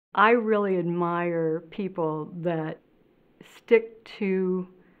I really admire people stick to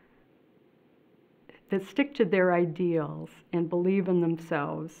that stick to their ideals and believe in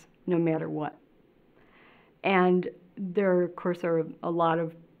themselves no matter what. And there, of course, are a lot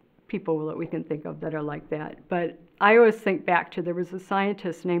of people that we can think of that are like that. But I always think back to there was a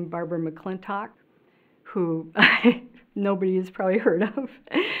scientist named Barbara McClintock who nobody has probably heard of.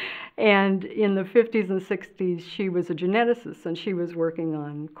 And in the 50s and 60s, she was a geneticist and she was working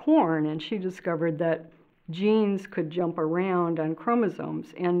on corn, and she discovered that genes could jump around on chromosomes.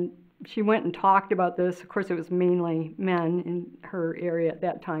 And she went and talked about this. Of course, it was mainly men in her area at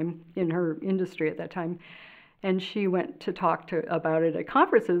that time, in her industry at that time. And she went to about it at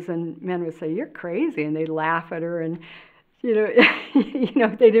conferences, and men would say, "You're crazy," and they'd laugh at her, and you know,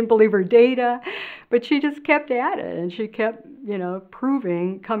 they didn't believe her data, but she just kept at it, and she kept,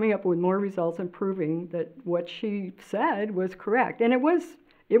 proving, coming up with more results and proving that what she said was correct. And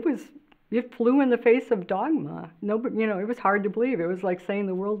it flew in the face of dogma. Nobody, it was hard to believe. It was like saying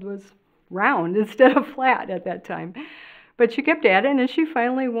the world was round instead of flat at that time. But she kept at it, and she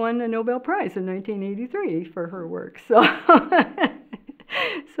finally won a Nobel Prize in 1983 for her work. So,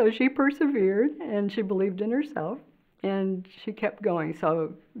 so she persevered, and she believed in herself, and she kept going.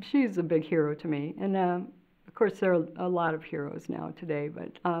 So she's a big hero to me. And of course, there are a lot of heroes now today.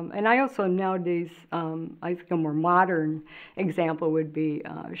 But and I also nowadays, I think a more modern example would be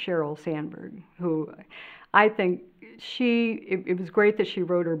Sheryl Sandberg, who I think it was great that she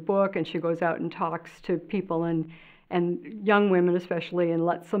wrote her book and she goes out and talks to people and young women especially, and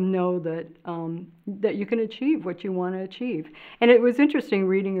lets them know that that you can achieve what you want to achieve. And it was interesting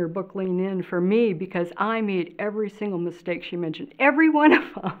reading her book Lean In for me, because I made every single mistake she mentioned, every one of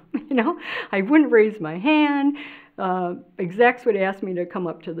them. I wouldn't raise my hand. Execs would ask me to come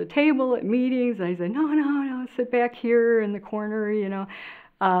up to the table at meetings, and I said, no, sit back here in the corner.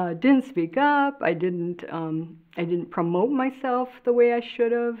 Didn't speak up. I didn't promote myself the way I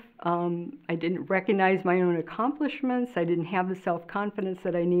should have. I didn't recognize my own accomplishments. I didn't have the self-confidence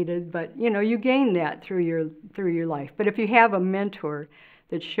that I needed. But you gain that through your life. But if you have a mentor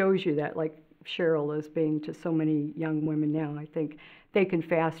that shows you that, like Sheryl is being to so many young women now, I think they can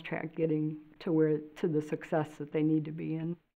fast track getting to the success that they need to be in.